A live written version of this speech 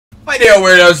deal,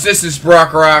 weirdos? This is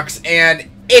Brock Rocks, and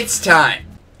it's time.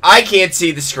 I can't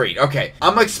see the screen. Okay,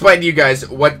 I'm gonna explain to you guys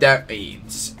what that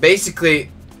means.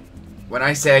 Basically, when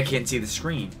I say I can't see the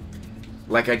screen,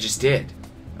 like I just did.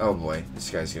 Oh boy, this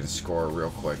guy's gonna score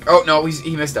real quick. Oh no,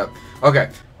 he messed up.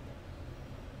 Okay.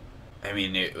 I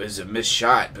mean, it was a missed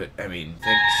shot, but I mean,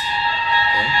 thanks.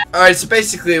 Okay. Alright, so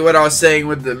basically what I was saying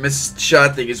with the missed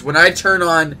shot thing is when I turn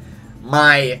on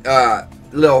my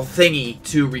little thingy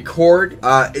to record,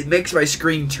 it makes my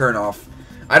screen turn off.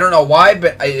 I don't know why,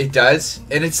 but it does,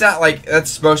 and it's not like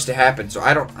that's supposed to happen. So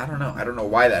I don't know. I don't know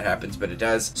why that happens, but it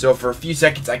does. So for a few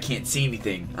seconds, I can't see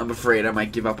anything. I'm afraid I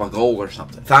might give up a goal or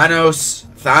something.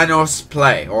 Thanos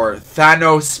play or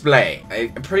Thanos play.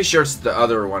 I'm pretty sure it's the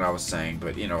other one I was saying,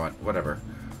 but you know what? Whatever.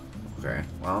 Okay.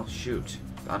 Well, shoot.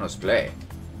 Thanos play.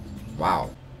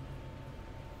 Wow.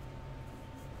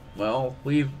 Well,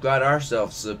 we've got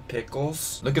ourselves some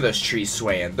pickles. Look at those trees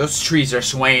swaying. Those trees are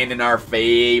swaying in our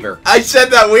favor. I said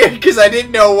that weird because I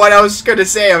didn't know what I was going to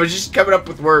say. I was just coming up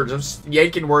with words. I was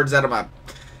yanking words out of my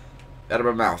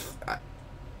mouth.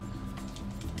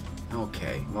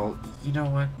 Okay, well, you know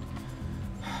what?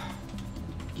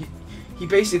 He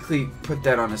basically put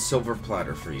that on a silver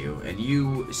platter for you, and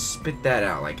you spit that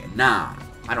out like, nah,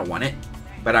 I don't want it,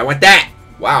 but I want that.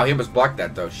 Wow, he almost blocked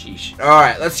that though. Sheesh. All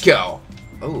right, let's go.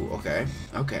 Oh, okay.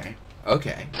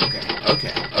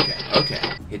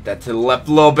 Hit that to the left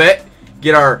a little bit.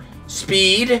 Get our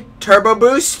speed, turbo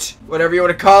boost, whatever you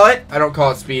want to call it. I don't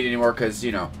call it speed anymore because,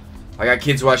 you know, I got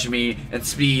kids watching me, and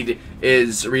speed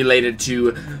is related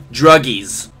to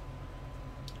druggies.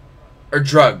 Or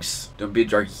drugs. Don't be a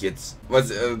druggie, kids.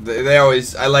 They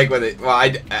always, I like when they, well, I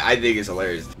think it's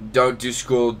hilarious. Don't do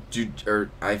school,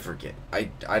 I forget. I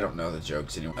don't know the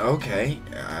jokes anymore. Okay.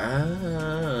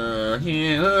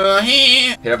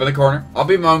 Hit up in the corner. I'll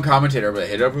be my own commentator, but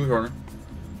hit up in the corner.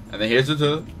 And then here's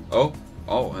the, oh,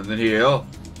 and then here, oh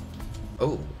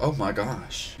my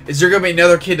gosh. Is there gonna be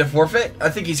another kid to forfeit? I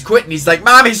think he's quitting. He's like,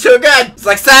 Mom, he's too good. It's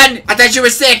like, son, I thought you were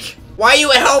sick. Why are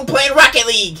you at home playing Rocket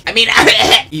League? I mean,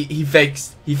 he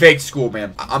fakes school,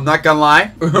 man. I'm not gonna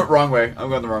lie. Wrong way. I'm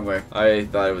going the wrong way. I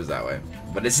thought it was that way,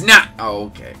 but it's not. Oh,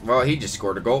 okay. Well, he just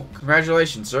scored a goal.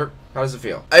 Congratulations, sir. How does it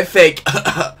feel? I fake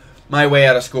my way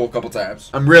out of school a couple times.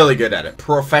 I'm really good at it.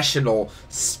 Professional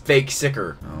fake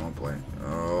sicker. Oh boy.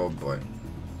 Oh boy.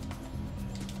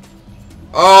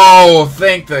 Oh,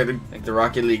 thank the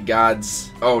Rocket League gods.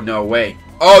 Oh no way.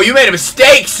 Oh, you made a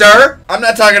mistake, sir! I'm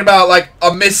not talking about, like, a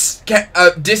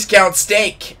discount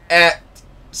steak at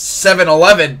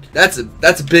 7-Eleven. That's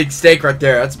a big steak right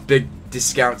there. That's a big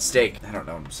discount steak. I don't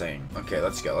know what I'm saying. Okay,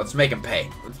 let's go. Let's make him pay.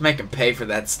 Let's make him pay for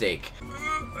that steak.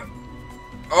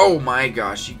 Oh my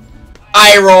gosh.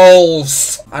 Eye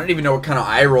rolls! I don't even know what kind of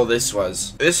eye roll this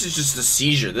was. This is just a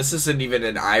seizure. This isn't even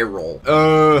an eye roll.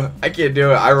 I can't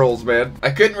do it. Eye rolls, man.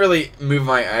 I couldn't really move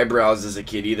my eyebrows as a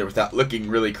kid either without looking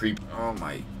really creepy. Oh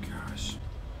my gosh.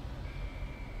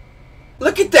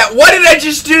 Look at that. Why did I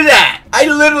just do that? I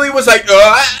literally was like,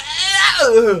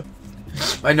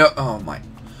 my nose. Oh my.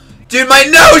 Dude, my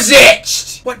nose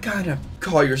itched! What kind of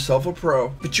call yourself a pro?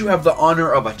 But you have the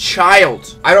honor of a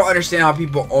child. I don't understand how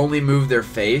people only move their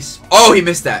face. Oh, he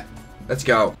missed that. Let's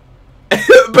go.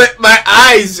 But my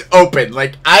eyes open.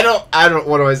 Like, I don't,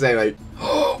 what do I say? Like,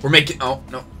 we're making, oh,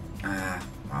 no.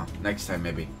 Well, next time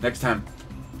maybe. Next time.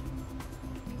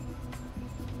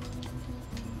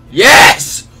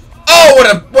 Yes!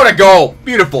 Oh, what a goal.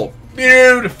 Beautiful.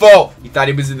 Beautiful. He thought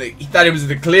he was in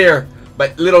the clear.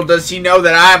 But little does he know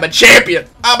that I'm a champion.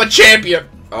 I'm a champion.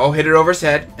 Oh, hit it over his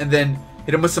head, and then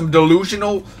hit him with some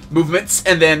delusional movements,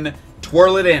 and then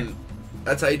twirl it in.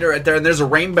 That's how you do it right there. And there's a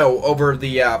rainbow over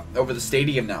the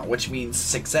stadium now, which means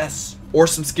success. Or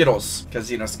some Skittles,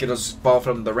 because, you know, Skittles fall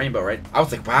from the rainbow, right? I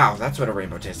was like, wow, that's what a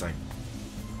rainbow tastes like.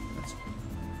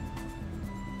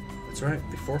 That's right.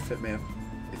 They forfeit, man.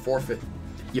 They forfeit.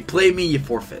 You play me, you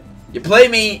forfeit. You play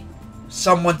me,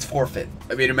 someone's forfeit.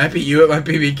 I mean, it might be you, it might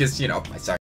be me, because, you know, I suck.